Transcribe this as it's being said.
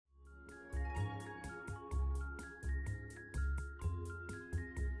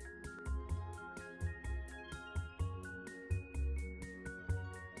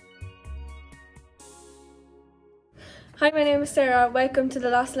Hi, my name is Sarah. Welcome to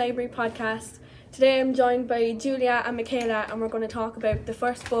the Lost Library podcast. Today I'm joined by Julia and Michaela, and we're going to talk about the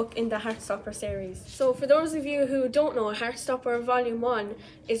first book in the Heartstopper series. So for those of you who don't know, Heartstopper Volume 1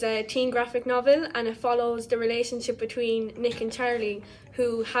 is a teen graphic novel, and it follows the relationship between Nick and Charlie,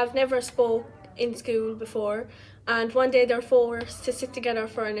 who have never spoke in school before, and one day they're forced to sit together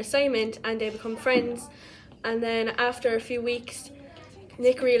for an assignment and they become friends. And then after a few weeks,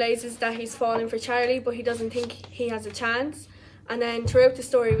 Nick realises that he's fallen for Charlie, but he doesn't think he has a chance. And then throughout the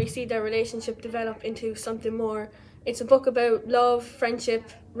story, we see their relationship develop into something more. It's a book about love, friendship,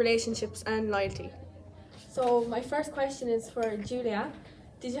 relationships, and loyalty. So my first question is for Julia.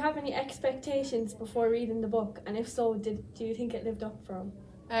 Did you have any expectations before reading the book? And if so, do you think it lived up for them?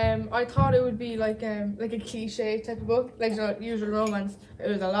 I thought it would be like a cliche type of book, like usual romance. It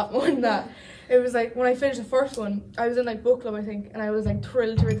was a lot more than that. It was like when I finished the first one, I was in like book club, I think, and I was like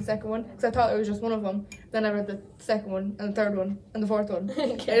thrilled to read the second one because I thought it was just one of them. Then I read the second one and the third one and the fourth one.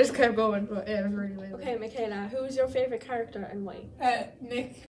 Okay. I just kept going, but yeah, it was really amazing. Okay, Michaela, who's your favourite character and why? Nick,